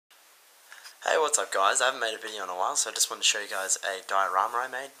Hey, what's up guys? I haven't made a video in a while, so I just wanted to show you guys a diorama I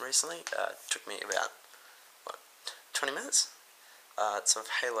made recently. It took me about, 20 minutes? It's of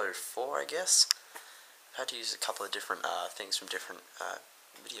Halo 4, I guess. I've had to use a couple of different things from different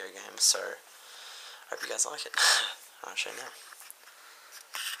video games, so I hope you guys like it. I'll show you now.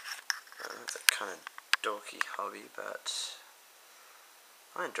 It's a kind of dorky hobby, but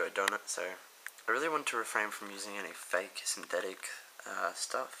I enjoy doing it, so I really wanted to refrain from using any fake synthetic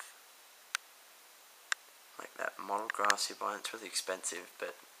stuff. Like that model grass you buy, it's really expensive,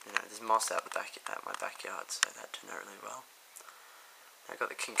 but you know, there's moss out my backyard, so that turned out really well. I got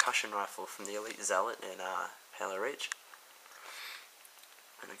the concussion rifle from the Elite Zealot in Halo Reach,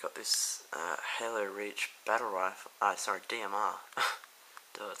 and I got this Halo Reach battle rifle. DMR.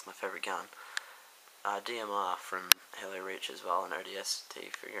 Duh, it's my favourite gun. DMR from Halo Reach as well, an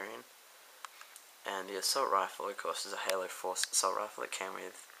ODST figurine. And the assault rifle, of course, is a Halo 4 assault rifle that came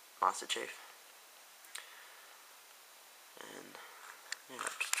with Master Chief. And, you know,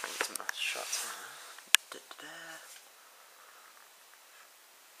 just trying to get some nice shots.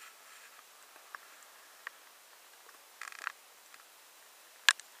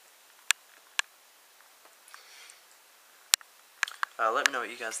 Let me know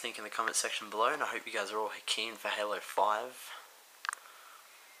what you guys think in the comment section below, and I hope you guys are all keen for Halo 5.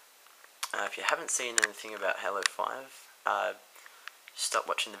 If you haven't seen anything about Halo 5, stop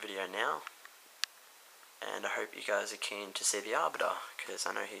watching the video now. And I hope you guys are keen to see the Arbiter, because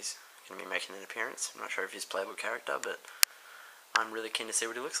I know he's going to be making an appearance. I'm not sure if he's a playable character, but I'm really keen to see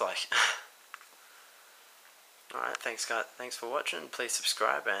what he looks like. Alright, thanks guys, thanks for watching. Please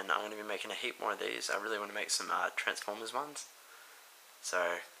subscribe, and I'm going to be making a heap more of these. I really want to make some Transformers ones.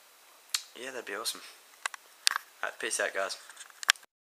 So, yeah, that'd be awesome. Alright, peace out guys.